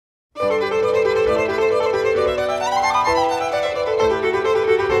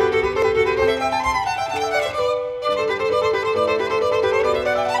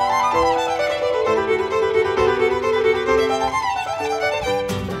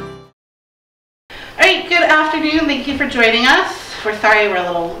afternoon. Thank you for joining us. We're sorry we're a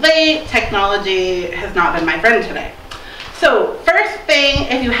little late. Technology has not been my friend today. So first thing,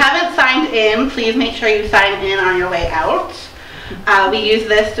 if you haven't signed in, please make sure you sign in on your way out. We use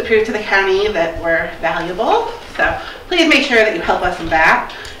this to prove to the county that we're valuable. So please make sure that you help us in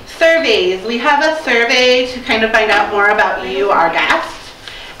that. Surveys. We have a survey to kind of find out more about you, our guest,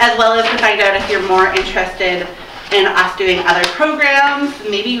 as well as to find out if you're more interested in us doing other programs.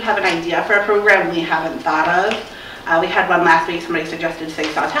 Maybe you have an idea for a program we haven't thought of. We had one last week, somebody suggested Say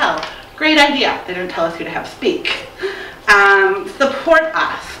Sawtell. Great idea. They didn't tell us who to have speak. Support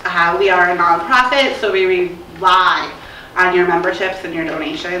us. We are a nonprofit, so we rely on your memberships and your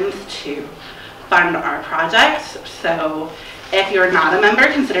donations to fund our projects. So if you're not a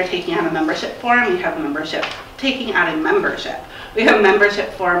member, consider taking out a membership form. We have taking out a membership. We have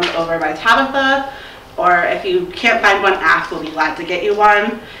membership forms over by Tabitha, or if you can't find one, ask, we'll be glad to get you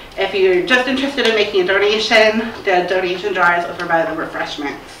one. If you're just interested in making a donation, the donation jar is over by the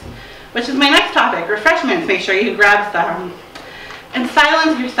refreshments, which is my next topic, refreshments. Make sure you grab some. And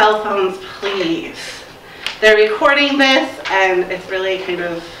silence your cell phones, please. They're recording this, and it's really kind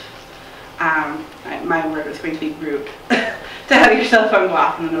of, my word is going to be rude, to have your cell phone go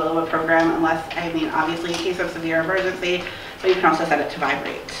off in the middle of a program, unless, I mean, obviously in case of severe emergency, but you can also set it to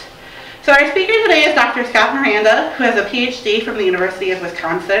vibrate. So our speaker today is Dr. Scott Moranda, who has a PhD from the University of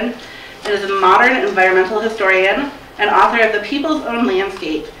Wisconsin and is a modern environmental historian and author of The People's Own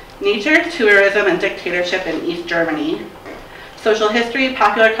Landscape, Nature, Tourism, and Dictatorship in East Germany, Social History,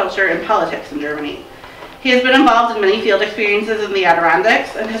 Popular Culture, and Politics in Germany. He has been involved in many field experiences in the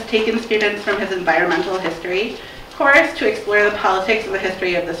Adirondacks and has taken students from his environmental history course to explore the politics and the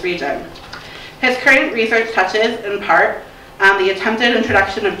history of this region. His current research touches, in part, on the attempted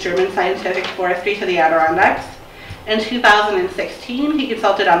introduction of German scientific forestry to the Adirondacks. In 2016, he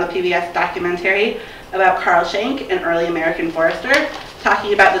consulted on the PBS documentary about Carl Schenck, an early American forester,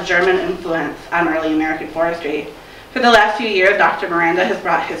 talking about the German influence on early American forestry. For the last few years, Dr. Moranda has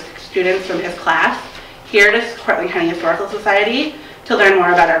brought his students from his class here to Cortland County Historical Society to learn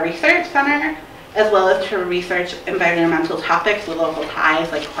more about our research center, as well as to research environmental topics with local ties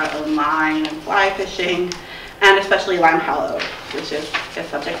like Cortland line and fly fishing, and especially Lime Hollow, which is the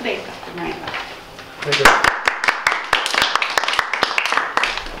subject today, Dr. Moranda. Thank you.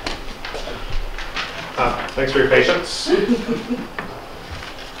 Thanks for your patience.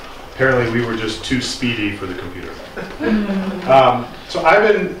 Apparently we were just too speedy for the computer. So I've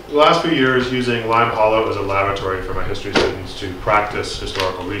been, the last few years, using Lime Hollow as a laboratory for my history students to practice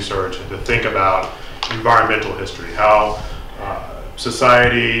historical research and to think about environmental history, how our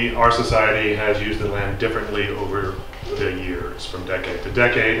society has used the land differently over the years, from decade to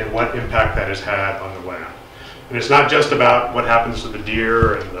decade, and what impact that has had on the land. And it's not just about what happens to the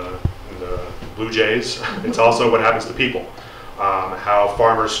deer and the blue jays, it's also what happens to people. How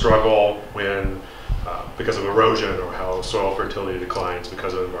farmers struggle when, because of erosion, or how soil fertility declines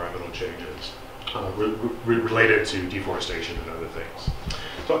because of environmental changes related to deforestation and other things.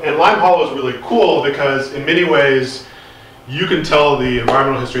 So, and Lime Hollow is really cool because in many ways you can tell the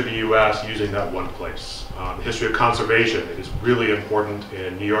environmental history of the U.S. using that one place. The history of conservation, it is really important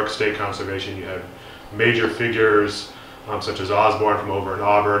in New York State conservation. You have major figures such as Osborne from over in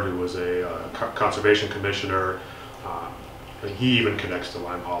Auburn, who was a conservation commissioner. And he even connects to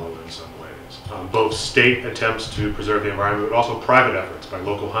Lime Hollow in some ways. Both state attempts to preserve the environment, but also private efforts by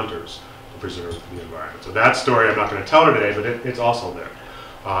local hunters to preserve the environment. So that story I'm not going to tell today, but it's also there.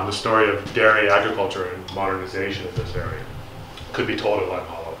 The story of dairy agriculture and modernization in this area could be told at Lime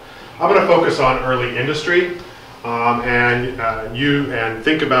Hollow. I'm going to focus on early industry and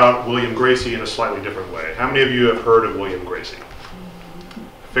think about William Gracie in a slightly different way. How many of you have heard of William Gracie?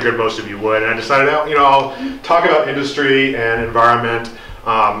 Figured most of you would, and I decided, I'll talk about industry and environment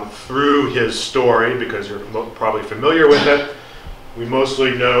through his story, because you're probably familiar with it. We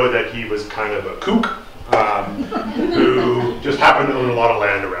mostly know that he was kind of a kook who just happened to own a lot of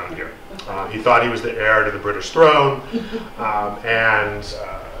land around here. He thought he was the heir to the British throne, and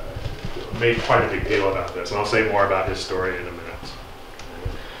made quite a big deal about this, and I'll say more about his story in a minute.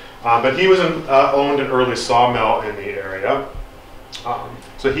 But he was owned an early sawmill in the area.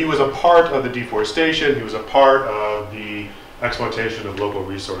 So he was a part of the deforestation, he was a part of the exploitation of local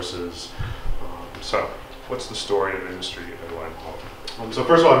resources. So what's the story of industry at Lime Hollow? So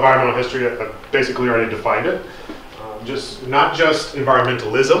first of all, environmental history, I basically already defined it. Not just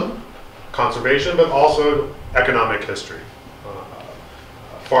environmentalism, conservation, but also economic history,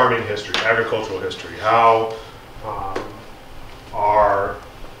 farming history, agricultural history. How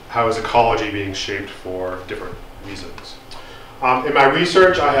is ecology being shaped for different reasons? In my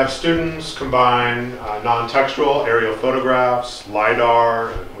research, I have students combine non-textual aerial photographs, LiDAR,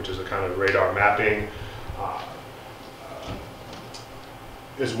 which is a kind of radar mapping,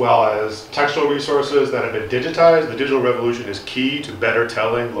 as well as textual resources that have been digitized. The digital revolution is key to better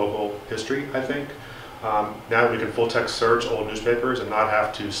telling local history, I think. Now that we can full text search old newspapers and not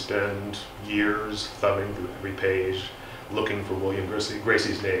have to spend years thumbing through every page looking for William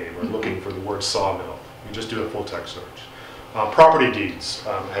Gracie's name or looking for the word sawmill. You just do a full text search. Property deeds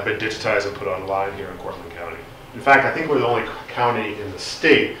have been digitized and put online here in Cortland County. In fact, I think we're the only county in the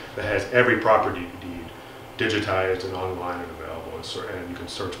state that has every property deed digitized and online and available, and you can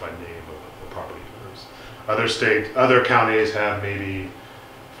search by name of the property owners. Other counties have maybe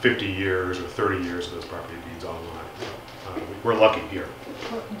 50 years or 30 years of those property deeds online. We're lucky here.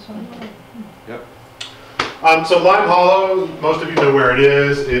 Yep. So Lime Hollow, most of you know where it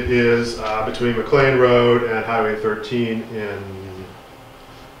is. It is between McLean Road and Highway 13 in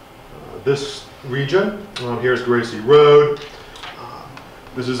this region. Here's Gracie Road.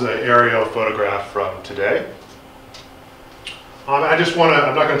 This is an aerial photograph from today. I'm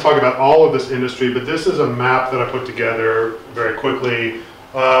not going to talk about all of this industry, but this is a map that I put together very quickly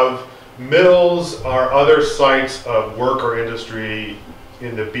of mills or other sites of work or industry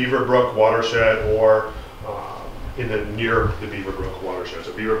in the Beaver Brook watershed or near the Beaver Brook watershed.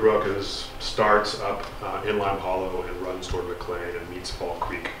 So Beaver Brook starts up in Lime Hollow and runs toward McLean and meets Fall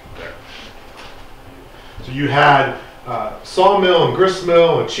Creek there. So you had sawmill and grist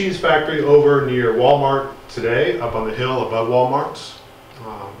mill and cheese factory over near Walmart today, up on the hill above Walmart's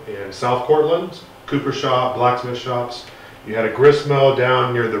in South Cortland, cooper shop, blacksmith shops. You had a grist mill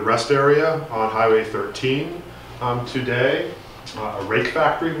down near the rest area on Highway 13 today. A rake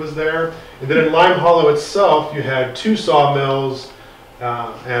factory was there. And then in Lime Hollow itself, you had 2 sawmills,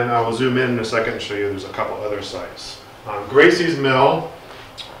 and I will zoom in a second and show you there's a couple other sites. Gracie's Mill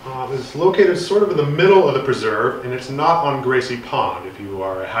is located sort of in the middle of the preserve, and it's not on Gracie Pond. If you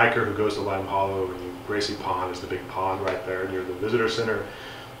are a hiker who goes to Lime Hollow, Gracie Pond is the big pond right there near the visitor center.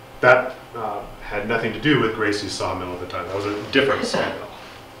 That had nothing to do with Gracie's sawmill at the time. That was a different sawmill.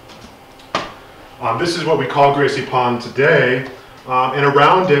 This is what we call Gracie Pond today, and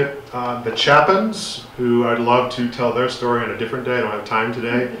around it, the Chapins, who I'd love to tell their story on a different day. I don't have time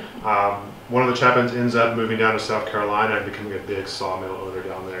today. One of the Chapins ends up moving down to South Carolina and becoming a big sawmill owner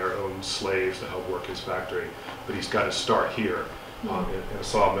down there, owns slaves to help work his factory. But he's got to start here in a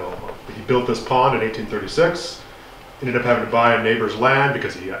sawmill. He built this pond in 1836, ended up having to buy a neighbor's land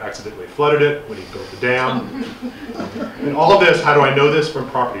because he accidentally flooded it when he built the dam. And all of this, how do I know this? From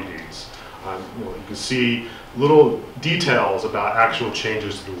property deeds. You can see little details about actual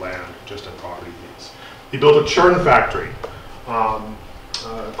changes to the land just in property deeds. He built a churn factory.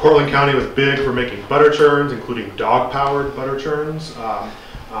 Cortland County was big for making butter churns, including dog-powered butter churns.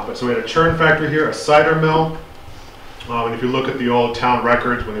 But so we had a churn factory here, a cider mill. And if you look at the old town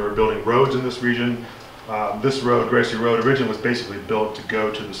records when they were building roads in this region, this road, Gracie Road, originally was basically built to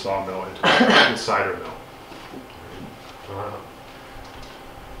go to the sawmill and to the cider mill.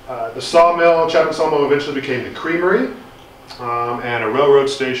 The sawmill, Chapin Sawmill, eventually became the creamery, and a railroad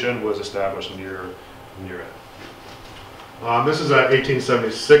station was established near it. This is an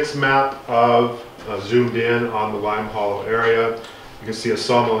 1876 map of zoomed in on the Lime Hollow area. You can see a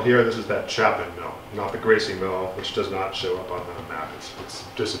sawmill here. This is that Chapin mill, not the Gracie mill, which does not show up on the map. It's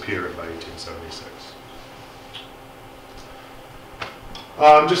disappeared by 1876.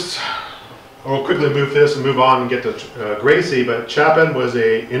 I'll quickly move this and move on and get to Gracie, but Chapin was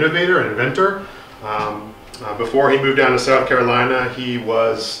an innovator and inventor. Before he moved down to South Carolina, he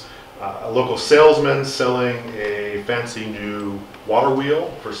was a local salesman selling a fancy new water wheel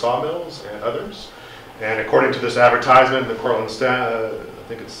for sawmills and others. And according to this advertisement, the Cortland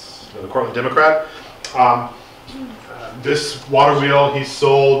the Cortland Democrat, this water wheel he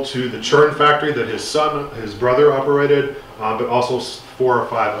sold to the churn factory that his brother operated, but also 4 or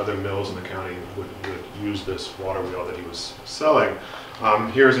 5 other mills in the county would use this water wheel that he was selling.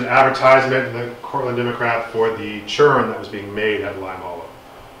 Here's an advertisement in the Cortland Democrat for the churn that was being made at Lime Hollow,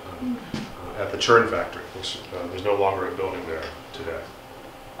 at the churn factory, which there's no longer a building there today.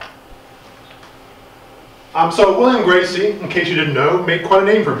 So William Gracie, in case you didn't know, made quite a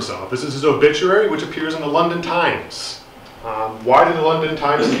name for himself. This is his obituary, which appears in the London Times. Why did the London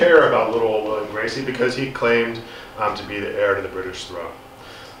Times care about little old William Gracie? Because he claimed to be the heir to the British throne.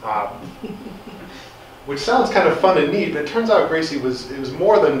 Which sounds kind of fun and neat, but it turns out Gracie was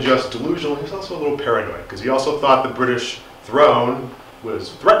more than just delusional. He was also a little paranoid, because he also thought the British throne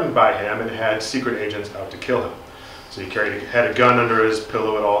was threatened by him and had secret agents out to kill him. So he had a gun under his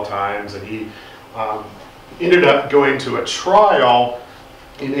pillow at all times, and he ended up going to a trial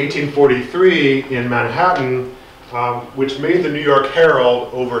in 1843 in Manhattan, which made the New York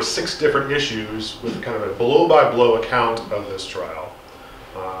Herald over 6 different issues with kind of a blow-by-blow account of this trial.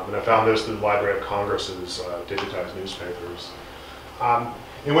 And I found this through the Library of Congress's digitized newspapers,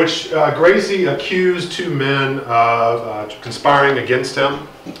 in which Gracie accused 2 men of conspiring against him,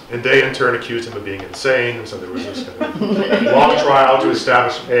 and they in turn accused him of being insane. And so there was this kind of long trial to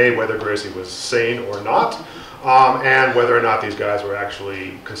establish A, whether Gracie was sane or not, and whether or not these guys were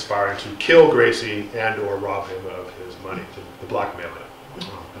actually conspiring to kill Gracie and or rob him of his money, to blackmail him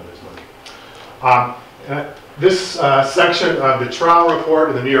of his money. This section of the trial report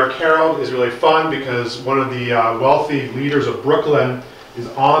in the New York Herald is really fun because one of the wealthy leaders of Brooklyn is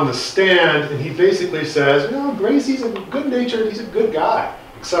on the stand, and he basically says, you know, Gracie's a good-natured, he's a good guy,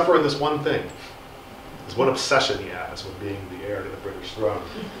 except for this one thing. There's one obsession he has with being the heir to the British throne.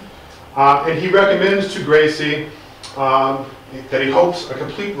 And he recommends to Gracie that he hopes a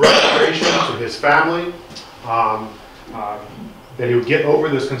complete restoration to his family, that he would get over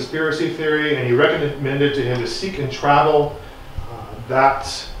this conspiracy theory, and he recommended to him to seek and travel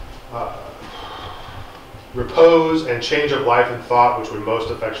that repose and change of life and thought which would most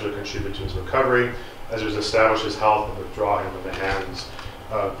effectually contribute to his recovery, as it would establish his health and withdraw him from the hands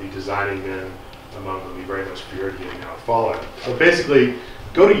of the designing men among whom he very much feared he had now fallen. So basically,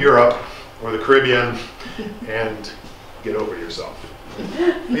 go to Europe or the Caribbean and get over yourself.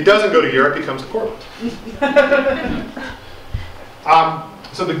 If he doesn't go to Europe, he comes to Cortland.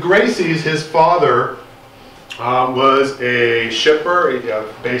 So the Gracies, his father, was a shipper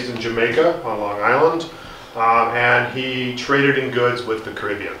based in Jamaica on Long Island, and he traded in goods with the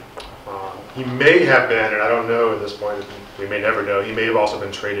Caribbean. He may have been, and I don't know at this point, we may never know, he may have also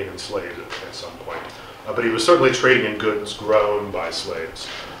been trading in slaves at some point. But he was certainly trading in goods grown by slaves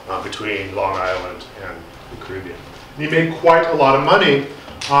between Long Island and the Caribbean. He made quite a lot of money,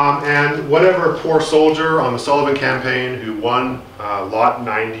 and whatever poor soldier on the Sullivan campaign who won Lot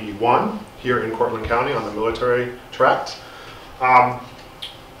 91 here in Cortland County on the military tract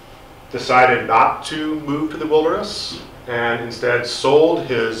decided not to move to the wilderness and instead sold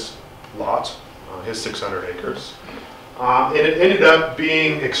his lot, his 600 acres. And it ended up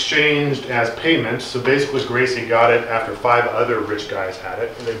being exchanged as payment. So basically Gracie got it after 5 other rich guys had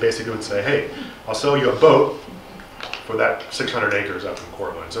it. And they basically would say, hey, I'll sell you a boat for that 600 acres up in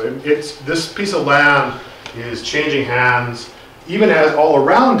Cortland. So this piece of land is changing hands, even as all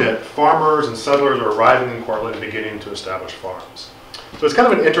around it, farmers and settlers are arriving in Cortland and beginning to establish farms. So it's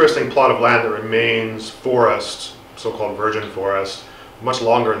kind of an interesting plot of land that remains forest, so-called virgin forest, much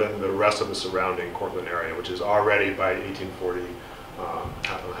longer than the rest of the surrounding Cortland area, which is already by 1840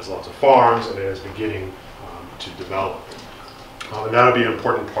 has lots of farms and it is beginning to develop. And that'll be an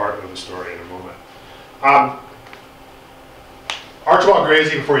important part of the story in a moment. Archibald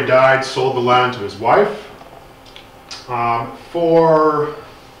Gracie, before he died, sold the land to his wife for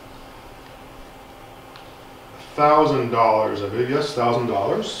 $1,000, I believe, yes,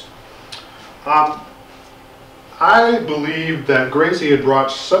 $1,000. I believe that Gracie had brought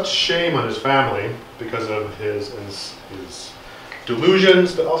such shame on his family because of his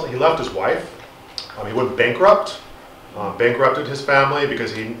delusions, but also he left his wife. He went bankrupt, bankrupted his family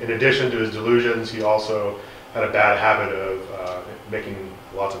because he, in addition to his delusions, he also had a bad habit of making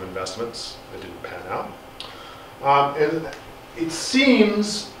lots of investments that didn't pan out. And it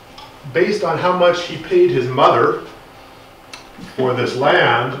seems, based on how much he paid his mother for this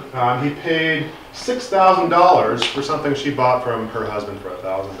land, he paid $6,000 for something she bought from her husband for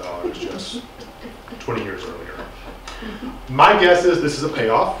 $1,000 just 20 years earlier. My guess is this is a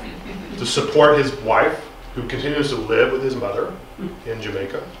payoff to support his wife, who continues to live with his mother in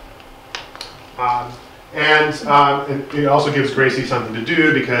Jamaica. And it also gives Gracie something to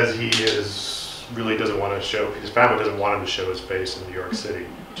do because he really doesn't want to show, his family doesn't want him to show his face in New York City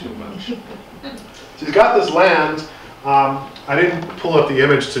too much. So he's got this land. I didn't pull up the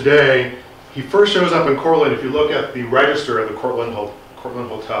image today. He first shows up in Cortland. If you look at the register of the Cortland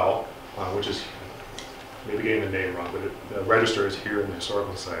Hotel, which is maybe getting the name wrong, but the register is here in the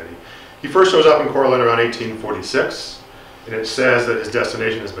Historical Society. He first shows up in Cortland around 1846, and it says that his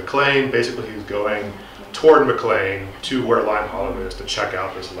destination is McLean. Basically, he's going toward McLean to where Lime Hollow is to check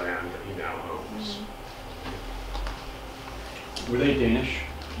out this land that he now owns. Were they Danish?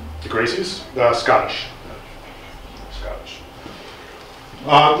 The Gracies? Scottish. Scottish.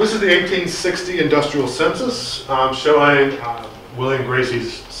 This is the 1860 industrial census showing William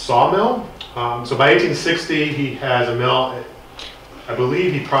Gracie's sawmill. So by 1860, he has a mill. I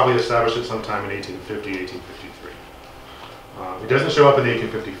believe he probably established it sometime in 1850, 1853. It doesn't show up in the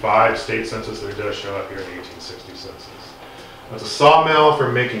 1855 state census, but it does show up here in the 1860 census. It's a sawmill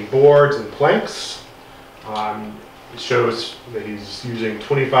for making boards and planks. It shows that he's using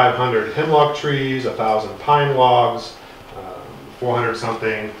 2,500 hemlock trees, 1,000 pine logs, 400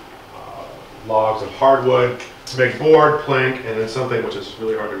 something logs of hardwood to make board, plank, and then something which is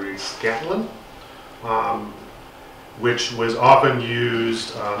really hard to read, scantlin, which was often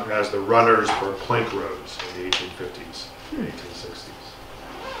used as the runners for plank roads in the 1850s and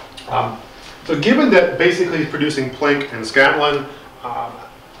 1860s. So given that basically he's producing plank and scantlin,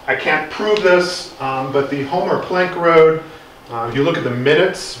 I can't prove this, but the Homer Plank Road, if you look at the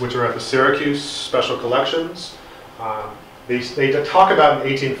minutes, which are at the Syracuse Special Collections, they talk about in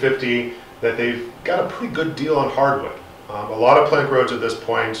 1850 that they've got a pretty good deal on hardwood. A lot of plank roads at this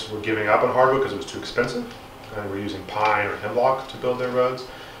point were giving up on hardwood because it was too expensive, and were using pine or hemlock to build their roads.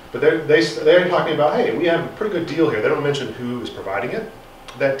 But they're talking about, hey, we have a pretty good deal here. They don't mention who is providing it,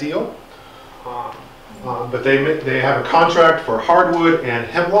 that deal. But they have a contract for hardwood and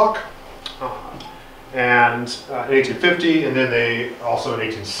hemlock, and in 1850, and then they also in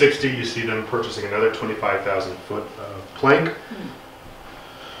 1860, you see them purchasing another 25,000 foot of plank.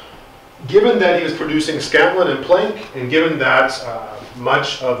 Given that he was producing scantlin and plank, and given that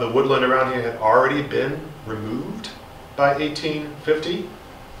much of the woodland around here had already been removed by 1850,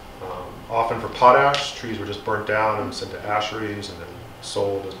 often for potash, trees were just burnt down and sent to asheries and then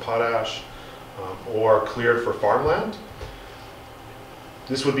sold as potash, or cleared for farmland.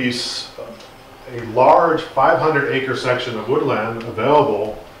 This would be a large 500-acre section of woodland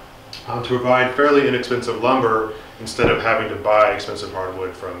available to provide fairly inexpensive lumber instead of having to buy expensive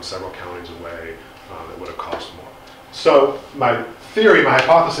hardwood from several counties away that would have cost more. So my theory, my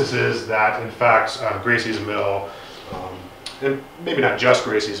hypothesis is that in fact Gracie's Mill, and maybe not just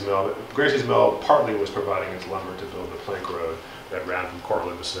Gracie's Mill, but Gracie's Mill partly was providing its lumber to build the plank road that ran from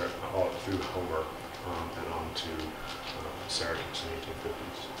Cortland to all through Homer and on to Syracuse in the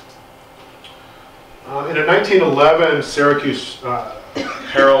 1850s. In a 1911 Syracuse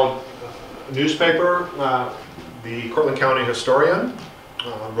Herald newspaper, the Cortland County historian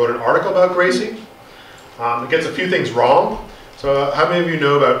wrote an article about Gracie. It gets a few things wrong. So how many of you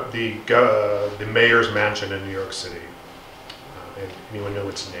know about the mayor's mansion in New York City? And anyone know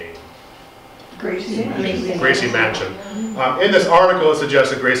its name? Gracie Mansion. In this article, it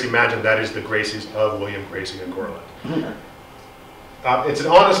suggests that Gracie Mansion, that is the Gracies of William Gracie and Cortland. It's an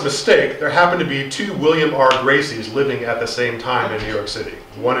honest mistake. There happened to be two William R. Gracies living at the same time in New York City.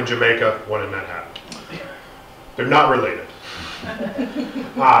 One in Jamaica, one in Manhattan. They're not related.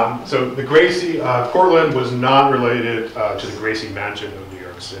 So the Gracie, Cortland was not related to the Gracie Mansion of New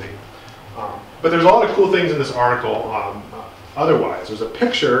York City. But there's a lot of cool things in this article otherwise. There's a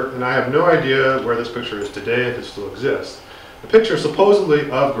picture, and I have no idea where this picture is today, if it still exists. The picture is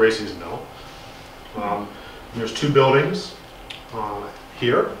supposedly of Gracie's Mill. There's two buildings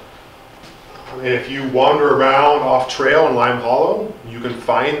here. And if you wander around off trail in Lime Hollow, you can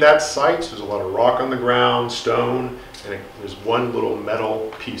find that site. There's a lot of rock on the ground, stone, and there's one little metal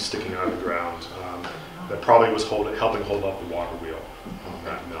piece sticking out of the ground that probably was helping hold up the water wheel on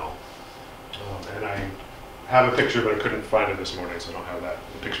that mill. And I have a picture, but I couldn't find it this morning, so I don't have that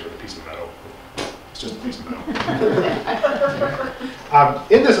picture of a piece of metal. It's just a piece of metal.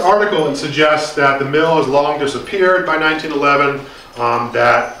 In this article, it suggests that the mill has long disappeared by 1911,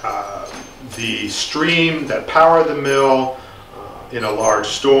 that the stream that powered the mill in a large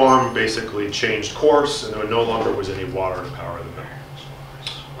storm basically changed course, and there no longer was any water to power the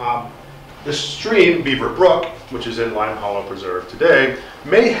mill. The stream, Beaver Brook, which is in Lime Hollow Preserve today,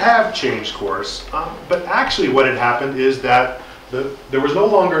 may have changed course, but actually what had happened is that there was no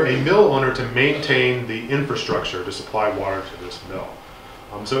longer a mill owner to maintain the infrastructure to supply water to this mill.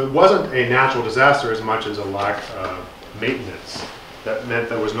 So it wasn't a natural disaster as much as a lack of maintenance that meant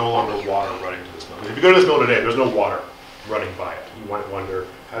there was no longer water running to this mill. If you go to this mill today, there's no water running by it. You might wonder,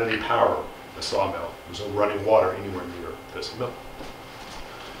 how did he power the sawmill? There's no running water anywhere near this mill.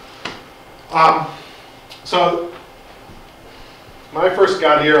 So when I first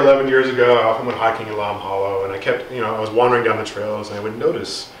got here 11 years ago, I often went hiking in Lime Hollow, and I kept, I was wandering down the trails, and I would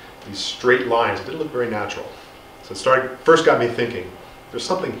notice these straight lines. It didn't look very natural. So it first got me thinking, there's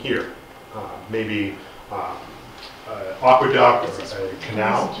something here. Maybe aqueduct or a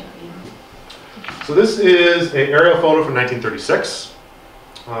canal. So this is an aerial photo from 1936.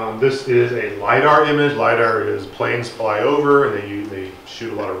 This is a LiDAR image. LiDAR is planes fly over, and they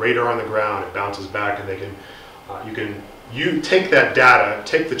shoot a lot of radar on the ground. It bounces back, and you take that data,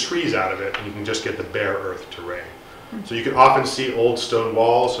 take the trees out of it, and you can just get the bare earth terrain. So you can often see old stone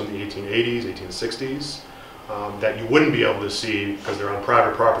walls from the 1880s, 1860s. that you wouldn't be able to see because they're on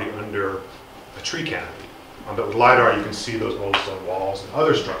private property under a tree canopy. But with LiDAR, you can see those old stone walls and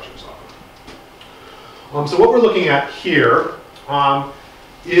other structures on them. So what we're looking at here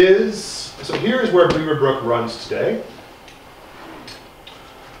so here is where Beaver Brook runs today.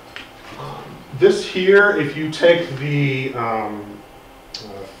 This here, if you take the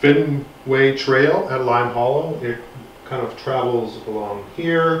Fenway Trail at Lime Hollow, it kind of travels along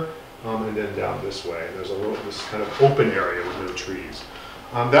here and then down this way. And there's this kind of open area with no trees.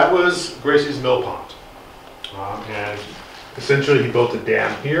 That was Gracie's mill pond. And essentially he built a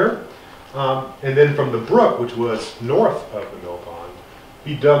dam here. And then from the brook, which was north of the mill pond,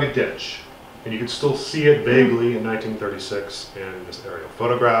 he dug a ditch. And you can still see it vaguely in 1936 in this aerial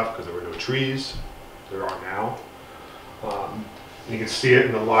photograph because there were no trees. There are now. And you can see it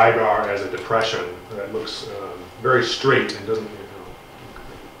in the LiDAR as a depression that looks very straight and doesn't,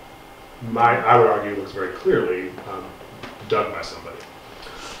 I would argue, looks very clearly dug by somebody.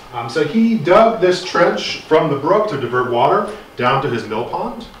 So he dug this trench from the brook to divert water down to his mill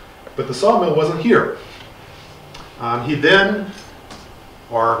pond, but the sawmill wasn't here. He then,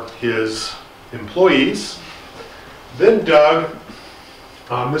 or his employees, then dug,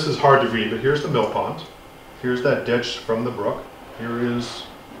 this is hard to read, but here's the mill pond. Here's that ditch from the brook. Here is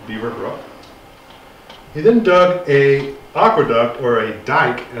Beaver Brook. He then dug a aqueduct, or a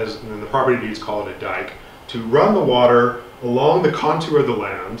dike, as in the property deeds call it a dike, to run the water along the contour of the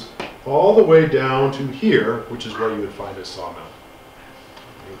land all the way down to here, which is where you would find his sawmill.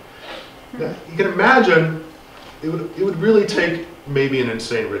 Now, you can imagine it would really take maybe an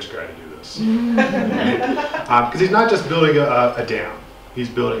insane rich guy to do this. Because he's not just building a dam, he's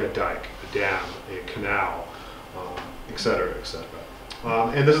building a dike, a dam, a canal, et cetera, et cetera.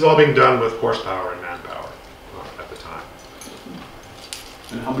 And this is all being done with horsepower and manpower at the time.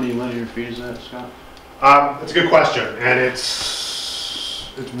 And how many linear feet is that, Scott? That's a good question, and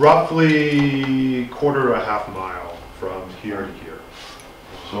it's roughly quarter to a half mile from here to here.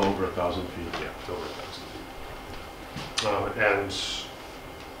 So over 1,000 feet. Yeah, over 1,000 feet. And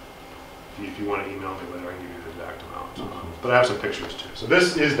if you want to email me later, I can give you the exact amount. But I have some pictures too. So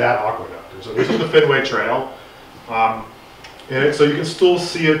this is that aqueduct. And so this is the Fenway Trail. So you can still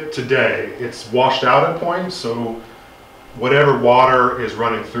see it today. It's washed out at points, so whatever water is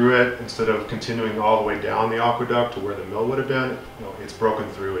running through it, instead of continuing all the way down the aqueduct to where the mill would have been, it's broken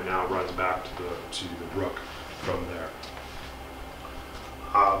through and now runs back to the brook from there.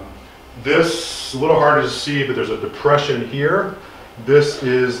 This is a little harder to see, but there's a depression here. This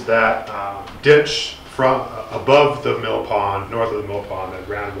is that ditch from above the mill pond, north of the mill pond, that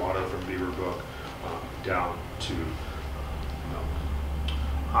ran water from Beaver Brook down to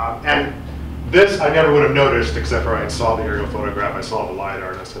and this I never would have noticed, except for I saw the aerial photograph, I saw the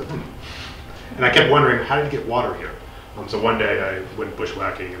LiDAR, and I said, And I kept wondering, how did you get water here? So one day I went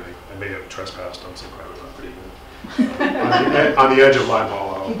bushwhacking, and I may have trespassed on some private property on the edge of Lime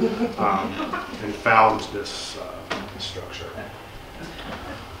Hollow, and found this structure.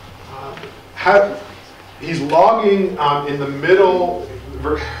 He's logging in the middle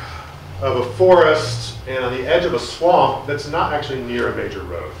of a forest and on the edge of a swamp that's not actually near a major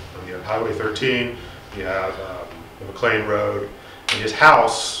road. You have Highway 13, you have the McLean Road, and his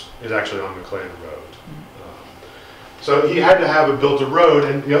house is actually on McLean Road. So he had to have built a road,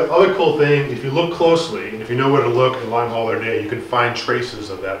 and the other cool thing, if you look closely, and if you know where to look in Lime Hollow today, you can find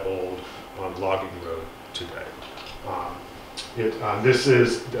traces of that old logging road today. This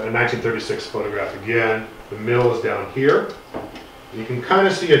is a 1936 photograph again. The mill is down here. You can kind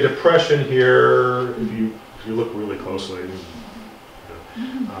of see a depression here if you look really closely.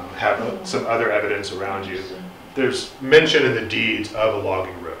 Have some other evidence around you. There's mention in the deeds of a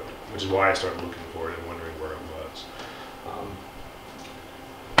logging road, which is why I started looking for it and wondering where it was.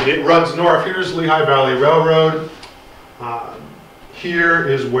 It runs north. Here's Lehigh Valley Railroad. Here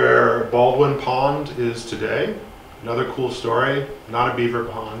is where Baldwin Pond is today. Another cool story, not a beaver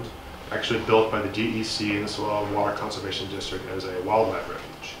pond, actually built by the DEC and the Soil and Water Conservation District as a wildlife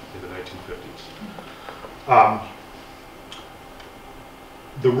refuge in the 1950s.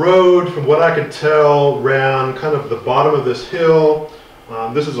 The road, from what I could tell, ran kind of the bottom of this hill.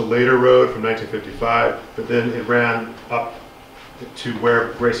 This is a later road from 1955, but then it ran up to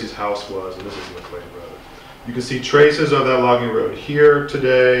where Gracie's house was, and this is McLean Road. You can see traces of that logging road here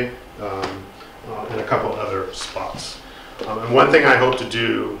today, and a couple other spots. And one thing I hope to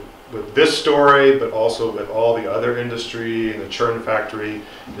do with this story, but also with all the other industry and the churn factory,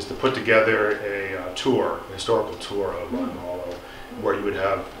 is to put together a tour, a historical tour of Lime Hollow, where you would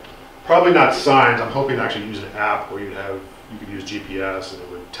have, probably not signs, I'm hoping to actually use an app where you could use GPS and it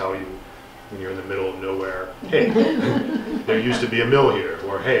would tell you when you're in the middle of nowhere. Hey, there used to be a mill here,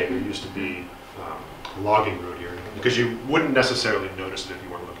 or hey, there used to be a logging road here, because you wouldn't necessarily notice it if you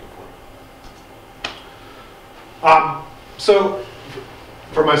weren't looking for it. So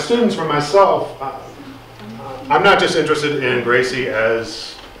for my students, for myself, I'm not just interested in Gracie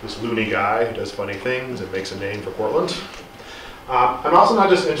as this loony guy who does funny things and makes a name for Cortland. I'm also not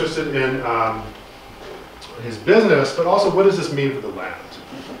just interested in his business, but also what does this mean for the land?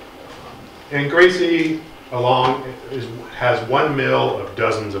 And Gracie has one mill of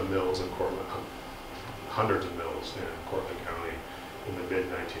dozens of mills in Cortland, hundreds of mills in Cortland County in the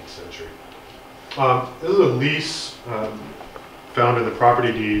mid-19th century. This is a lease found in the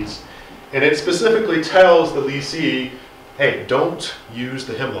property deeds, and it specifically tells the leasee, hey, don't use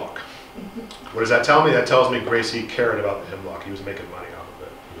the hemlock. What does that tell me? That tells me Gracie cared about the hemlock. He was making money off of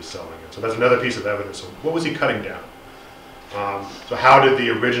it. He was selling it. So that's another piece of evidence. So what was he cutting down? So how did the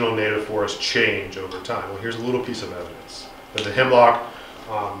original native forest change over time? Well, here's a little piece of evidence. That the hemlock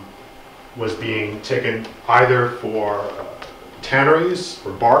was being taken either for tanneries,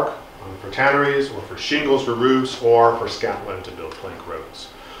 for bark, for tanneries, or for shingles for roofs, or for scantling to build plank roads.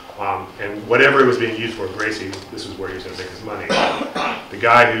 And whatever it was being used for, Gracie, this is where he was going to make his money. The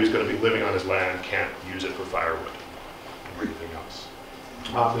guy who's going to be living on his land can't use it for firewood or anything else.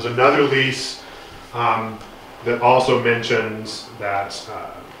 There's another lease that also mentions that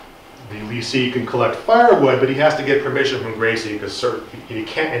the leasee can collect firewood, but he has to get permission from Gracie because he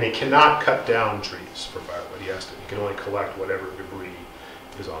cannot cut down trees for firewood. He can only collect whatever debris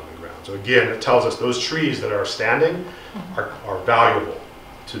is on the ground. So again, it tells us those trees that are standing are valuable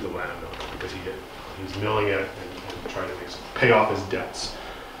to the landowner because he's milling it and trying to pay off his debts.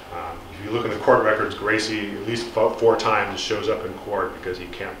 If you look in the court records, Gracie at least 4 times shows up in court because he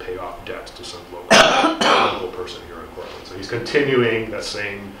can't pay off debts to some local person here in Cortland. So he's continuing that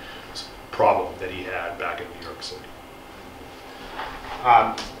same problem that he had back in New York City.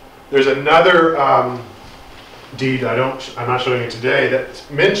 There's another deed I'm not showing you today that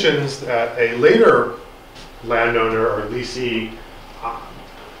mentions that a later landowner or leasee,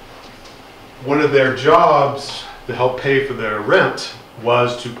 one of their jobs to help pay for their rent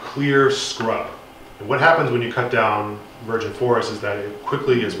was to clear scrub. And what happens when you cut down virgin forest is that it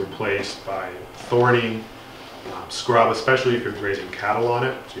quickly is replaced by thorny scrub, especially if you're grazing cattle on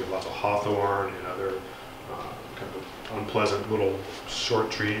it. So you have lots of hawthorn and other kind of unpleasant little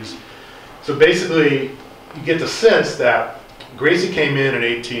short trees. So basically, you get the sense that Gracie came in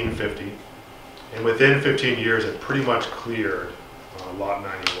 1850, and within 15 years it pretty much cleared Lot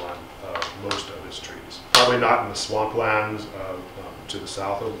 91 of most of his trees. Probably not in the swamplands to the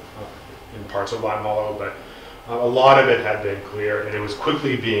south of, in parts of Lime Hollow, but a lot of it had been cleared, and it was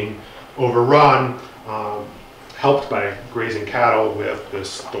quickly being overrun, helped by grazing cattle with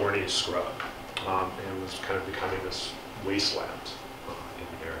this thorny scrub, and was kind of becoming this wasteland in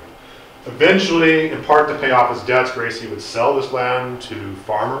the area. Eventually, in part to pay off his debts, Gracie would sell this land to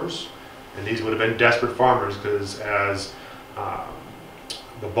farmers, and these would have been desperate farmers because as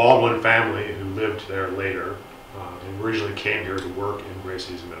the Baldwin family who lived there later originally came here to work in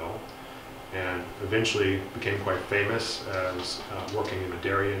Gracie's mill and eventually became quite famous as working in the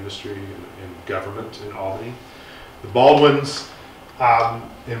dairy industry and government in Albany. The Baldwins,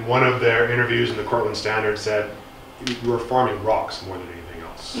 in one of their interviews in the Cortland Standard, said, "You were farming rocks more than anything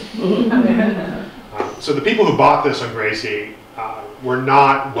else." So the people who bought this on Gracie were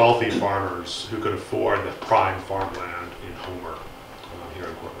not wealthy farmers who could afford the prime farmland in Homer here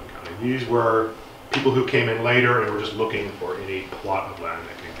in Cortland County. These were people who came in later and were just looking for any plot of land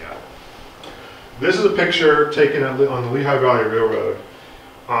they could get. This is a picture taken on the Lehigh Valley Railroad.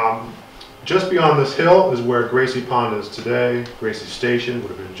 Just beyond this hill is where Gracie Pond is today. Gracie Station would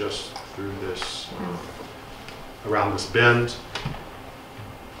have been just through this, around this bend.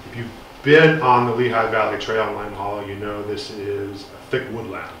 If you've been on the Lehigh Valley Trail in Lime Hollow, you know this is a thick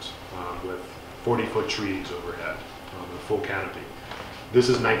woodland with 40-foot trees overhead with full canopy. This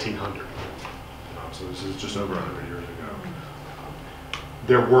is 1900, so this is just over 100 years ago.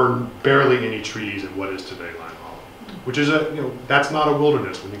 There were barely any trees in what is today Lime Hollow, which is that's not a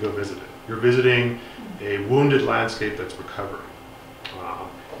wilderness when you go visit it. You're visiting a wounded landscape that's recovering.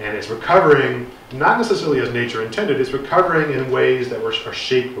 And it's recovering not necessarily as nature intended, it's recovering in ways that are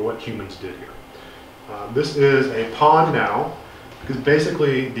shaped by what humans did here. This is a pond now, because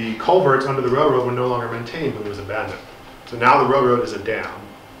basically the culverts under the railroad were no longer maintained when it was abandoned. So now the railroad is a dam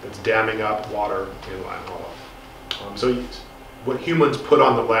that's damming up water in Lime Hollow. So what humans put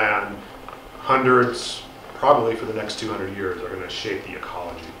on the land, hundreds, probably for the next 200 years, are going to shape the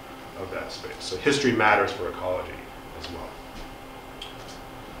ecology of that space. So history matters for ecology as well.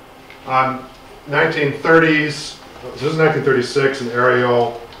 1930s, this is 1936, an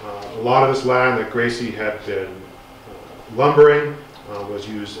aerial. A lot of this land that Gracie had been lumbering was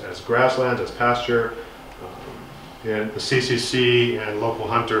used as grasslands, as pasture. And the CCC and local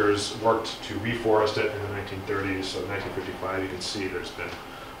hunters worked to reforest it in the 1930s. So in 1955, you can see there's been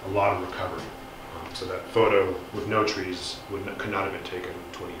a lot of recovery. So that photo with no trees could not have been taken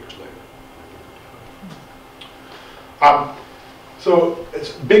 20 years later. So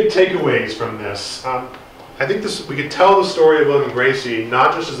it's big takeaways from this. I think we could tell the story of William Gracie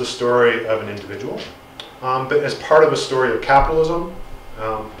not just as the story of an individual, but as part of a story of capitalism,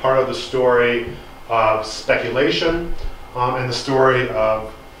 part of the story of speculation, and the story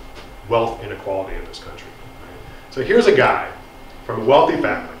of wealth inequality in this country. Right? So here's a guy from a wealthy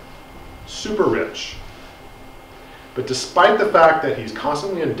family, super rich, but despite the fact that he's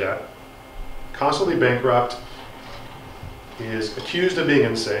constantly in debt, constantly bankrupt, is accused of being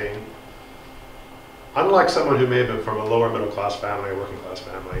insane, unlike someone who may have been from a lower middle class family or working class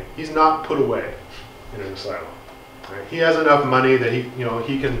family, he's not put away in an asylum. Right? He has enough money that he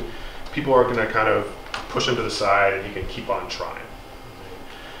can. People are going to kind of push him to the side, and he can keep on trying.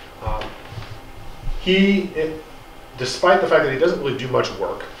 Despite the fact that he doesn't really do much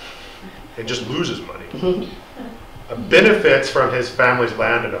work and just loses money, benefits from his family's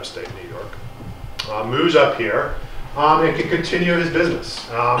land in upstate New York, moves up here, and can continue his business,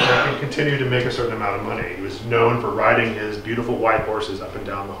 and can continue to make a certain amount of money. He was known for riding his beautiful white horses up and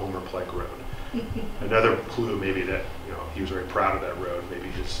down the Homer Pike Road. Another clue maybe that he was very proud of that road. Maybe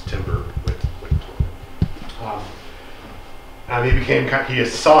his timber went toward it. And he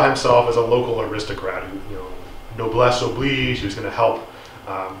saw himself as a local aristocrat who, noblesse oblige. He was going to help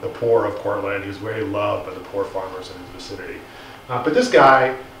the poor of Cortland. He was very loved by the poor farmers in his vicinity. But this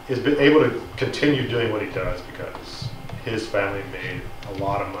guy has been able to continue doing what he does because his family made a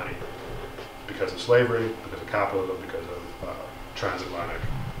lot of money because of slavery, because of capitalism, because of transatlantic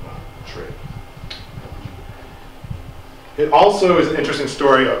trade. It also is an interesting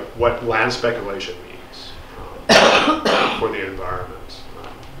story of what land speculation means for the environment.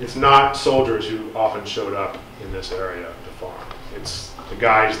 It's not soldiers who often showed up in this area to farm. It's the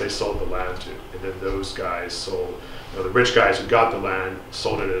guys they sold the land to, and then those guys sold, the rich guys who got the land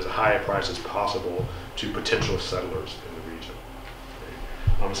sold it at as high a price as possible to potential settlers in the region.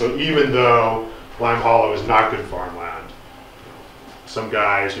 So even though Lime Hollow is not good farmland, some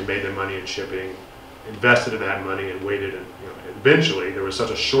guys who made their money in shipping invested in that money and waited, and eventually there was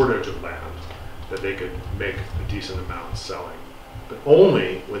such a shortage of land that they could make a decent amount selling, but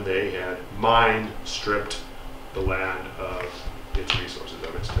only when they had mined, stripped the land of its resources,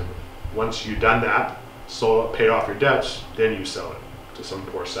 of its timber. Once you've done that, sold, paid off your debts, then you sell it to some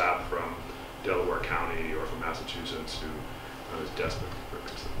poor sap from Delaware County or from Massachusetts who is desperate for a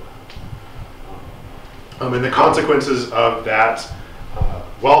piece of land. And the consequences of that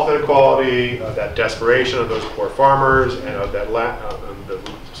wealth inequality, of that desperation of those poor farmers, and of that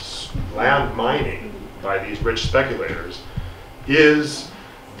land mining by these rich speculators is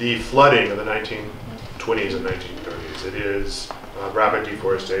the flooding of the 1920s and 1930s. It is rapid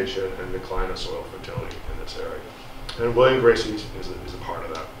deforestation and decline of soil fertility in this area. And William Gracie is a part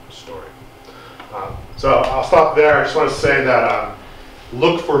of that story. So I'll stop there. I just want to say that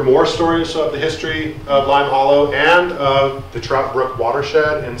look for more stories of the history of Lime Hollow and of the Trout Brook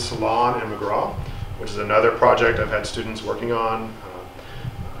watershed in Ceylon and McGraw, which is another project I've had students working on,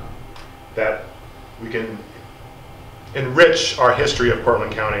 that we can enrich our history of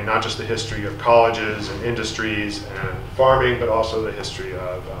Cortland County, not just the history of colleges and industries and farming, but also the history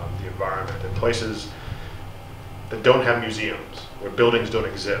of the environment and places that don't have museums, where buildings don't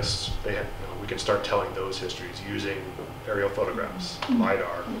exist. We can start telling those histories using aerial photographs,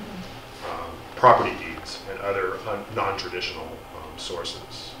 LiDAR, property deeds, and other non-traditional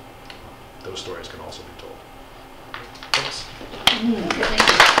sources. Those stories can also be told. Thanks.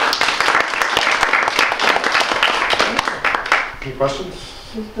 Any questions?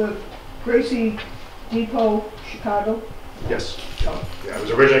 Is the Gracie Depot Chicago? Yes. Yeah, it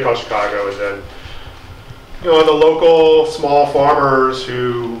was originally called Chicago, and then the local small farmers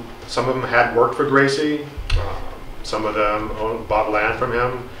who, some of them had worked for Gracie, some of them bought land from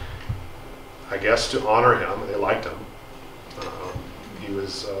him, I guess to honor him. They liked him. He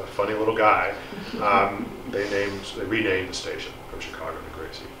was a funny little guy. They renamed the station from Chicago to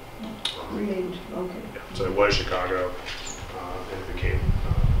Gracie. Renamed, okay. Yeah, so it was Chicago, and it became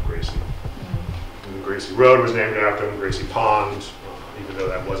Gracie. And the Gracie Road was named after him, Gracie Pond, even though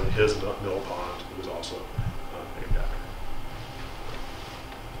that wasn't his mill pond, it was also named after him.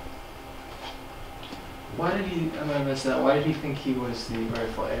 Why did he, I might have missed that, why did he think he was the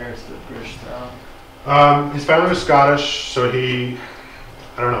rightful heir to the British throne? His family was Scottish, so I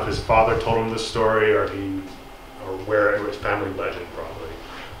don't know if his father told him this story or where it was family legend probably,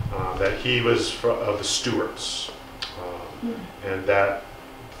 that he was of the Stuarts, and that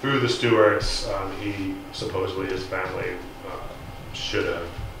through the Stuarts, he supposedly, his family should have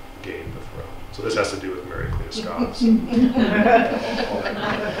gained the throne. So this has to do with Mary Queen of Scots.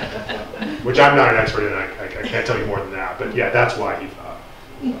 Which I'm not an expert in, I can't tell you more than that, but yeah, that's why he thought.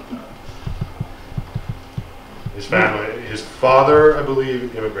 His family, his father, I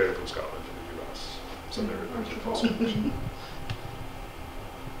believe, immigrated from Scotland to the U.S. So there's a false connection.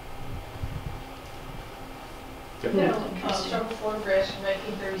 Several photographs from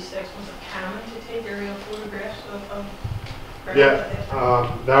 1936. Was it common to take aerial photographs of Yeah,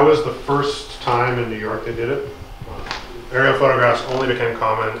 that was the first time in New York they did it. Aerial photographs only became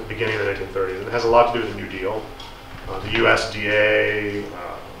common at the beginning of the 1930s, and it has a lot to do with the New Deal. The USDA,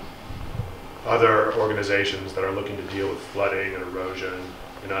 other organizations that are looking to deal with flooding and erosion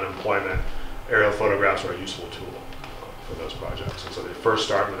and unemployment, aerial photographs are a useful tool for those projects. And so they first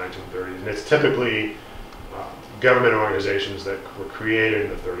start in the 1930s, and it's typically government organizations that were created in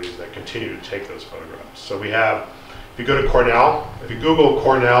the 30s that continue to take those photographs. So we have, if you go to Cornell, if you Google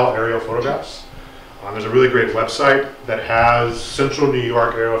Cornell aerial photographs, there's a really great website that has central New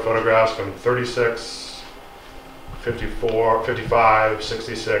York aerial photographs from 36, 54, 55,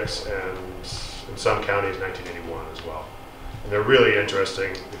 66, and in some counties 1981 as well. And they're really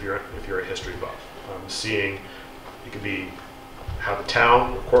interesting if you're a history buff. Seeing, it could be how the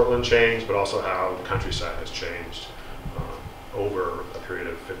town of Cortland changed, but also how the countryside has changed over a period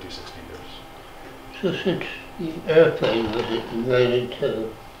of 50, 60 years. So since the airplane was invented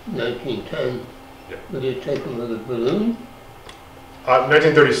to 1910, Yeah. was it taken with a balloon?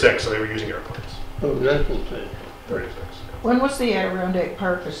 1936, so they were using airplanes. Oh, 1936. 36. When was the Adirondack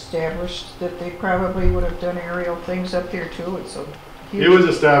Park established, that they probably would have done aerial things up there too? It's a huge, It was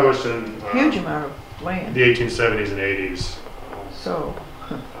established in huge amount of land. the 1870s and 80s. So,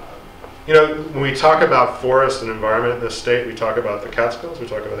 You know, when we talk about forest and environment in this state, we talk about the Catskills, we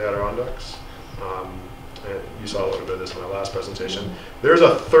talk about the Adirondacks. And you saw a little bit of this in my last presentation. There's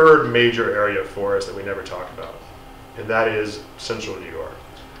a third major area of forest that we never talk about, and that is central New York.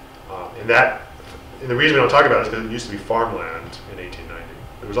 And the reason we don't talk about it is because it used to be farmland in 1890.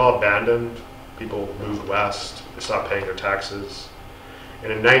 It was all abandoned. People moved west. They stopped paying their taxes.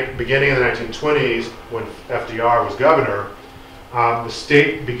 And beginning in the 1920s, when FDR was governor, the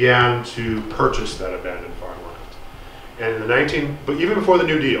state began to purchase that abandoned farmland. And but even before the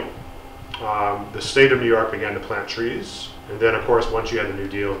New Deal, the state of New York began to plant trees. And then, of course, once you had the New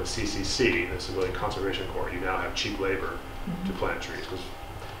Deal, the CCC, the Civilian Conservation Corps, you now have cheap labor to plant trees, because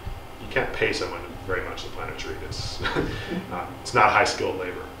you can't pay someone very much to plant a tree. It's not high-skilled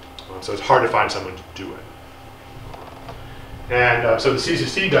labor. So it's hard to find someone to do it. And so the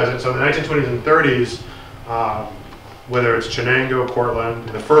CCC does it. So in the 1920s and 30s, whether it's Chenango, Cortland,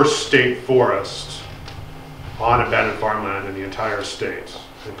 the first state forest on abandoned farmland in the entire state,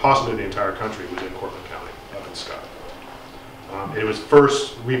 and possibly the entire country, was in Cortland County, up in Scott. It was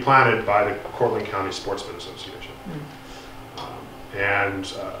first replanted by the Cortland County Sportsmen Association.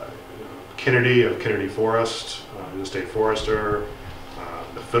 Kennedy of Kennedy Forest, the state forester,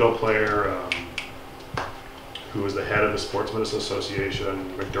 the fiddle player, who was the head of the Sportsmen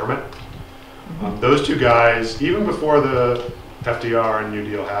Association, McDermott. Those two guys, even before the FDR and New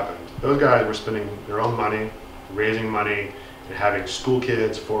Deal happened, those guys were spending their own money, raising money, and having school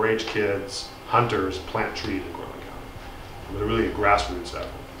kids, 4-H kids, hunters plant trees in Cortland County. It was really a grassroots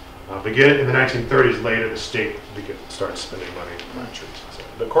effort. Beginning in the 1930s, later the state started spending money to plant trees.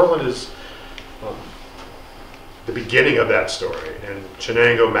 But Cortland is the beginning of that story. And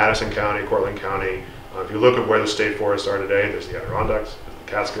Chenango, Madison County, Cortland County, if you look at where the state forests are today, there's the Adirondacks, there's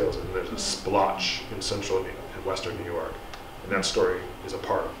the Catskills, and there's a splotch in central and western New York. And that story is a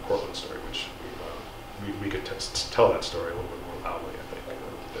part of Cortland's story, which we could tell that story a little bit more loudly, I think.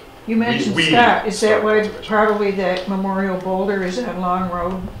 you mentioned Scott. Is that why probably that Memorial Boulder is that long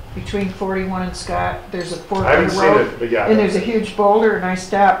road between 41 and Scott? There's a I fork in haven't the seen road, it, but yeah. and there's a huge boulder, and I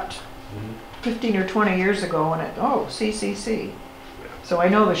stopped 15 or 20 years ago, and CCC. So I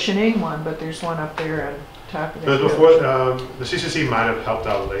know the Chening one, but there's one up there on top of Because that. before, the CCC might have helped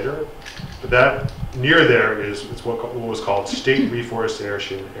out later, but that near there is what was called State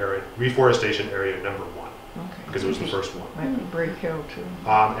Reforestation Area Number 1, Okay. because it was the first one. Might be Break Hill too.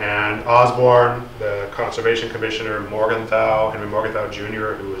 And Osborne, the Conservation Commissioner, Henry Morgenthau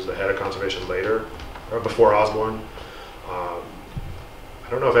Jr., who was the head of conservation later, or before Osborne,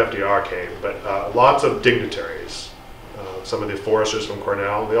 don't know if FDR came, but lots of dignitaries, some of the foresters from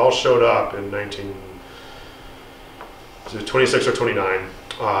Cornell, they all showed up in 1926 or 29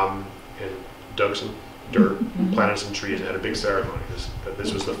 and dug some dirt, planted some trees, and had a big ceremony.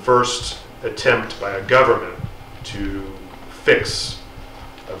 This was the first attempt by a government to fix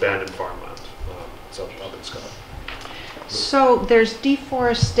abandoned farmland. It's up in Scott. So there's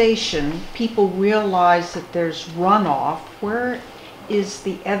deforestation. People realize that there's runoff. Where is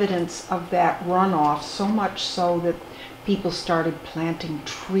the evidence of that runoff, so much so that people started planting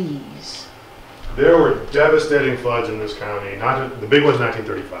trees? There were devastating floods in this county. The big one's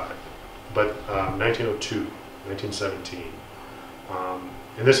 1935, but 1902, 1917.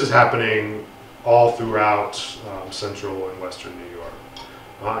 And this is happening all throughout central and western New York.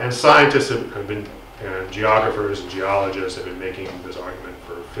 And scientists have been, and geographers and geologists have been making this argument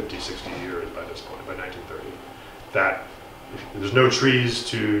for 50, 60 years by this point, by 1930, that if there's no trees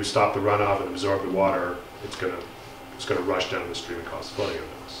to stop the runoff and absorb the water, it's going to rush down the stream and cause flooding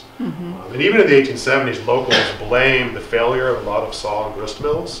events. And even in the 1870s, locals blamed the failure of a lot of saw and grist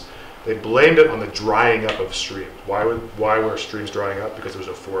mills. They blamed it on the drying up of streams. Why were streams drying up? Because there was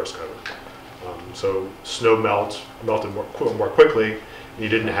no forest cover. So snow melted more quickly. You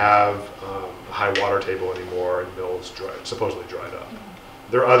didn't have a high water table anymore, and mills supposedly dried up.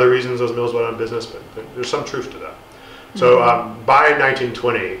 There are other reasons those mills went out of business, but there's some truth to that. So by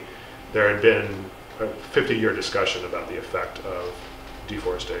 1920, there had been a 50-year discussion about the effect of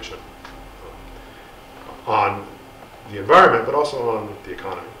deforestation on the environment, but also on the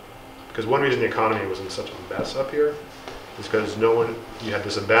economy. Because one reason the economy was in such a mess up here is because you had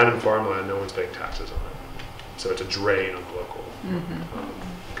this abandoned farmland, no one's paying taxes on it. So it's a drain on local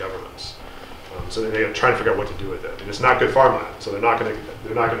governments. So they're trying to figure out what to do with it. And it's not good farmland, so they're not going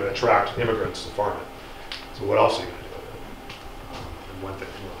to attract immigrants to farm it. So what else are you going to do with it? And one thing,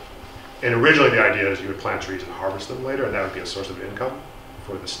 and originally the idea is you would plant trees and harvest them later, and that would be a source of income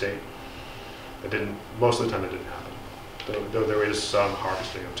for the state. Most of the time it didn't happen, though there is some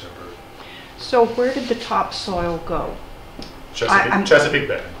harvesting of timber. So where did the topsoil go? Chesapeake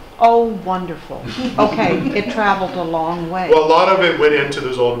Bay. Oh, wonderful. Okay, it traveled a long way. Well, a lot of it went into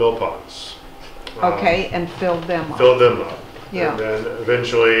those old mill ponds. Okay, and filled them up. Filled them up. Yeah. And then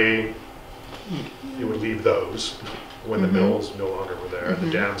eventually you would leave those when the mills no longer were there, the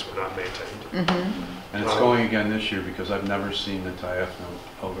dams were not maintained. And it's going again this year because I've never seen the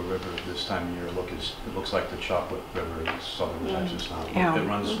Tioga River this time of year. It looks like the Chocolate River in southern Texas now. Yeah. It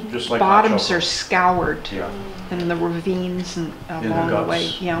runs just like Bottoms hot are scoured Yeah. in the ravines and In along the the way.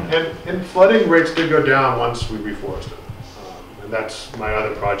 guts. Yeah. And flooding rates did go down once we reforested. And that's my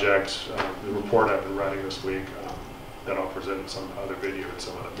other project, the report I've been writing this week that I'll present in some other video and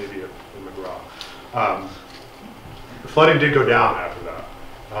some other, maybe in McGraw. The flooding did go down after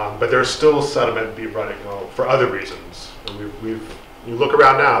that. But there's still sediment be running for other reasons. And you look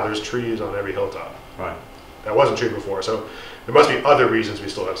around now, there's trees on every hilltop. Right. That wasn't true before. So there must be other reasons we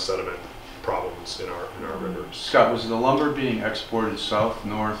still have sediment problems in our rivers. Scott, was the lumber being exported south,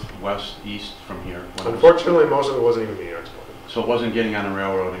 north, west, east from here? Unfortunately, most of it wasn't even being exported. So it wasn't getting on a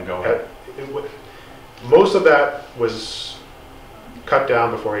railroad and going? Most of that was cut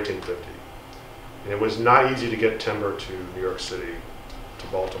down before 1850. And it was not easy to get timber to New York City, to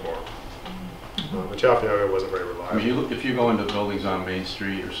Baltimore. The Chattanooga wasn't very reliable. I mean, if you go into buildings on Main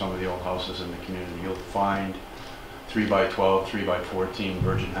Street or some of the old houses in the community, you'll find 3x12, 3x14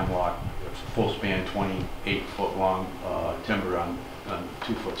 virgin hemlock, full span, 28-foot long timber on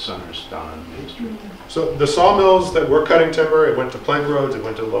 2-foot centers down on Main Street. So the sawmills that were cutting timber, it went to plank roads, it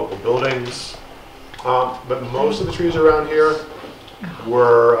went to local buildings. But most of the trees around here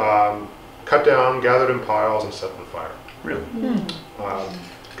were cut down, gathered in piles, and set on fire. Really?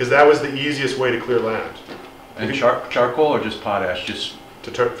 Because that was the easiest way to clear land. And charcoal or just potash? Just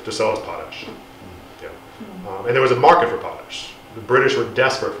to sell as potash. Yeah. And there was a market for potash. The British were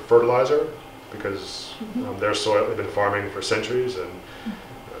desperate for fertilizer because their soil had been farming for centuries, and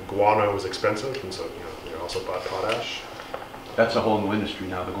guano was expensive, and so they also bought potash. That's a whole new industry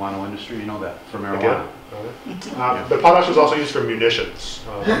now, the guano industry. You know that for marijuana. Again, but potash was also used for munitions,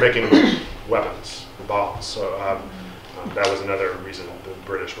 for making weapons, bombs. So that was another reason the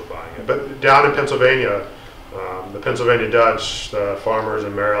British were buying it. But down in Pennsylvania, the Pennsylvania Dutch, the farmers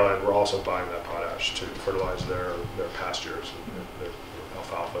in Maryland were also buying that potash to fertilize their pastures, and their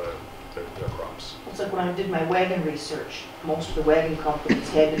alfalfa, and their crops. It's like when I did my wagon research, most of the wagon companies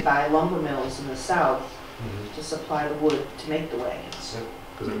had to buy lumber mills in the South to supply the wood to make the wagons.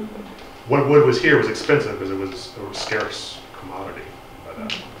 Because what wood was here was expensive because it was a scarce commodity by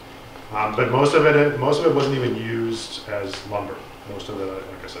that. But most of it wasn't even used as lumber. Most of the,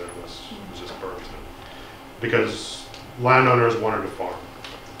 like I said, was just burnt. Because landowners wanted to farm.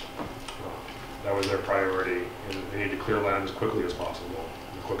 That was their priority, and they needed to clear land as quickly as possible.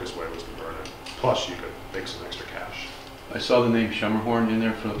 The quickest way was to burn it. Plus, you could make some extra cash. I saw the name Schemmerhorn in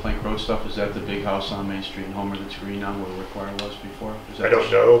there for the Plank Road stuff. Is that the big house on Main Street in Homer that's green now where the Require was before? Is that I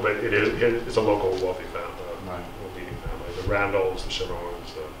don't know, but it's a local wealthy family, Right. leading family. The Randalls, the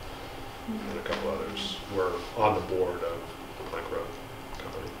Schemmerhorns, and a couple others were on the board of the Plank Road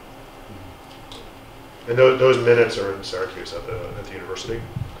Company. And those minutes are in Syracuse at the university.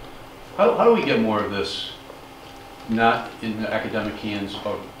 How do we get more of this, not in the academic hands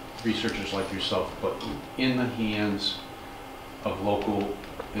of researchers like yourself, but in the hands of local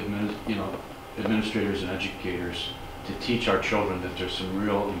administrators and educators to teach our children that there's some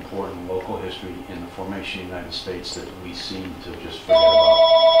real important local history in the formation of the United States that we seem to just forget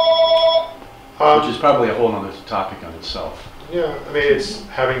about? Which is probably a whole other topic on itself. Yeah, I mean, it's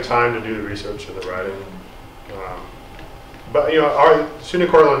having time to do the research and the writing. But our SUNY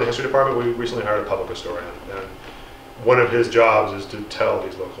Cortland, the history department, we recently hired a public historian, and one of his jobs is to tell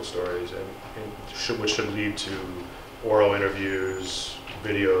these local stories, which should lead to oral interviews,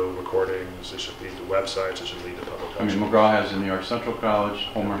 video recordings. It should lead to websites. It should lead to publications. I mean, McGraw has the New York Central College.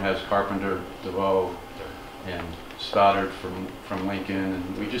 Homer has Carpenter, DeVoe, and Stoddard from Lincoln,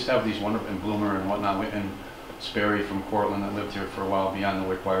 and we just have these wonderful, and Bloomer and whatnot, and Sperry from Cortland that lived here for a while beyond the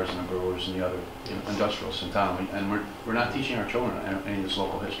Wickwires and the Brewers and the other industrialists in town, and we're not teaching our children any of this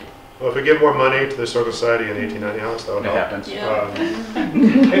local history. Well, if we give more money to the Historical Society in the 1890 House, that would It help. happens.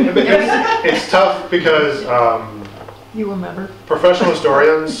 It's tough because You remember? professional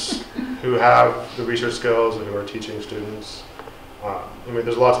historians who have the research skills and who are teaching students, I mean,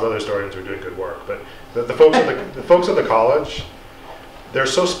 there's lots of other historians who are doing good work, but the folks at the college, they're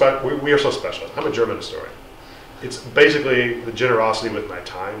so we are so special. I'm a German historian. It's basically the generosity with my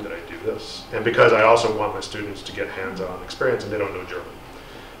time that I do this, and because I also want my students to get hands-on experience, and they don't know German.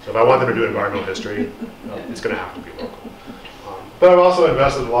 So if I want them to do environmental history, it's going to have to be local. But I've also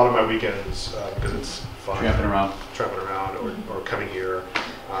invested a lot of my weekends because it's fun. Tramping around or coming here.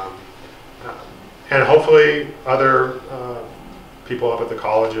 And hopefully other people up at the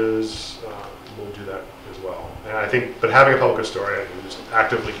colleges will do that as well. And I think, but having a public historian who's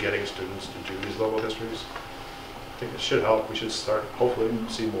actively getting students to do these local histories, I think it should help. We should start, hopefully,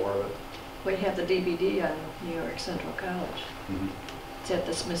 see more of it. We have the DVD on New York Central College. Mm-hmm. It's at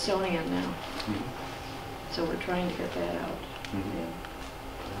the Smithsonian now. Mm-hmm. So we're trying to get that out. Mm-hmm.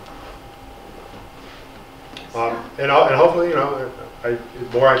 Yeah. And hopefully, the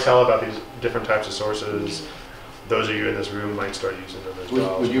more I tell about these different types of sources, those of you in this room might start using them as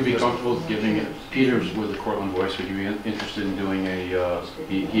well. Would you be comfortable giving it? Peter's with the Cortland Voice. Would you be interested in doing a?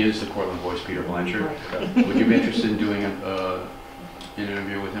 He is the Cortland Voice, Peter Blanchard. Would you be interested in doing an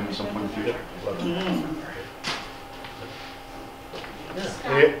interview with him at some point in the future?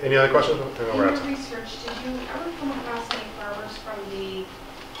 Any other questions? In your research, did you ever come across any farmers from the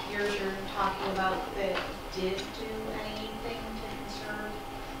years you're talking about that did do anything to conserve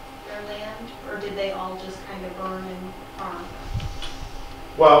their land, or did they all just kind of burn and farm?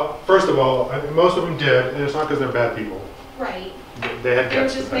 Well, first of all, I mean, most of them did, and it's not because they're bad people. Right. They had They were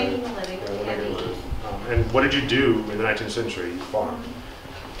guts just to pay. making a living. Yeah, They they're had to making a eat. living. And what did you do in the 19th century? You farmed.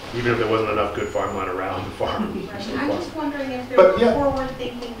 Even if there wasn't enough good farmland around the farm. you Right. still I'm farmed. just wondering if there But, were yeah.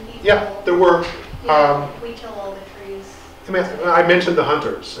 forward-thinking people. Yeah, there were. We kill all the trees. I mean, I mentioned the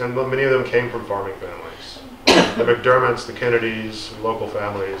hunters, and many of them came from farming families. The McDermotts, the Kennedys, local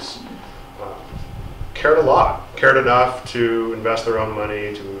families cared a lot, cared enough to invest their own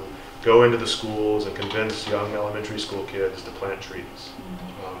money, to go into the schools and convince young elementary school kids to plant trees,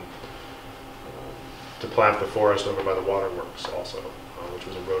 to plant the forest over by the waterworks also, which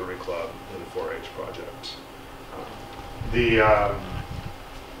was a Rotary Club and a 4-H project.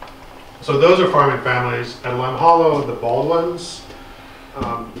 So those are farming families. At Lime Hollow, the Baldwins,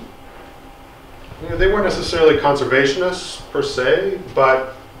 they weren't necessarily conservationists per se,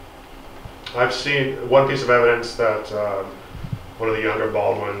 but I've seen one piece of evidence that one of the younger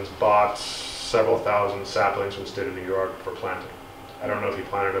Baldwins bought several thousand saplings from the state of New York for planting. I don't know if he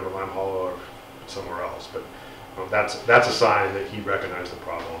planted them at Lime Hollow or somewhere else, but that's a sign that he recognized the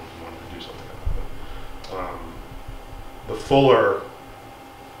problem and wanted to do something about it.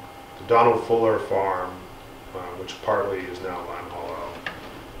 The Donald Fuller farm, which partly is now Lime Hollow.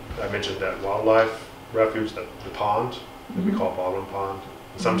 I mentioned that wildlife refuge, the pond that we call Baldwin Pond,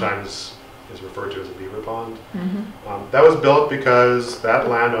 sometimes is referred to as a beaver pond. That was built because that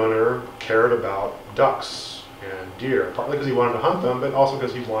landowner cared about ducks and deer, partly because he wanted to hunt them, but also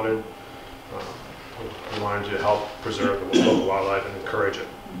because he wanted We wanted to help preserve the local wildlife and encourage it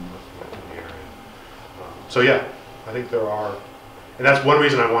in the area. So yeah, I think there are, and that's one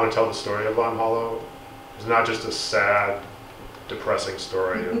reason I want to tell the story of Lime Hollow. It's not just a sad, depressing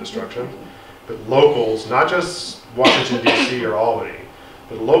story of destruction, but locals, not just Washington D.C. or Albany,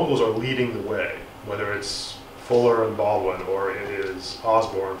 but locals are leading the way, whether it's Fuller and Baldwin, or it is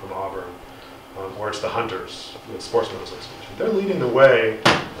Osborne from Auburn, or it's the Hunters, the Sportsman Association. They're leading the way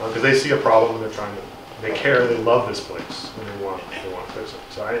because they see a problem and they're trying to, they care, they love this place, and they want to fix it.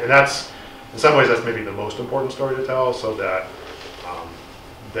 So, and that's, in some ways, that's maybe the most important story to tell, so that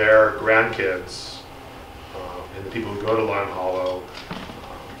their grandkids and the people who go to Lime Hollow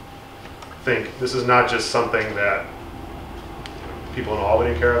think this is not just something that people in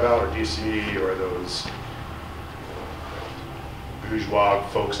Albany care about, or DC, or those bourgeois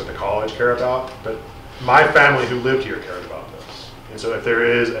folks at the college care about, but my family who lived here cared about this. And so if there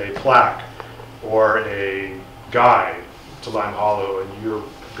is a plaque or a guide to Lime Hollow and you're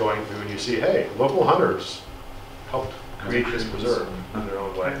going through and you see, hey, local hunters helped create this preserve in their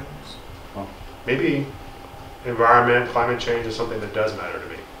own way. Maybe environment, climate change is something that does matter to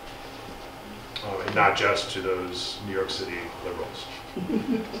me. And not just to those New York City liberals.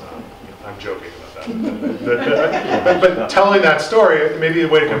 I'm joking about that. But telling that story may be a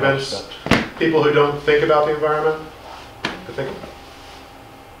way to convince people who don't think about the environment to think about it.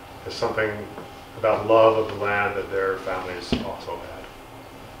 There's something about love of the land that their families also had.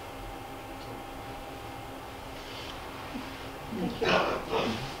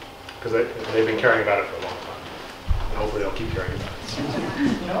 Because they've been caring about it for a long time. And hopefully they'll keep caring about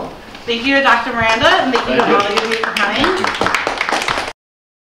it. Thank you to Dr. Moranda, and thank you to all of you for coming.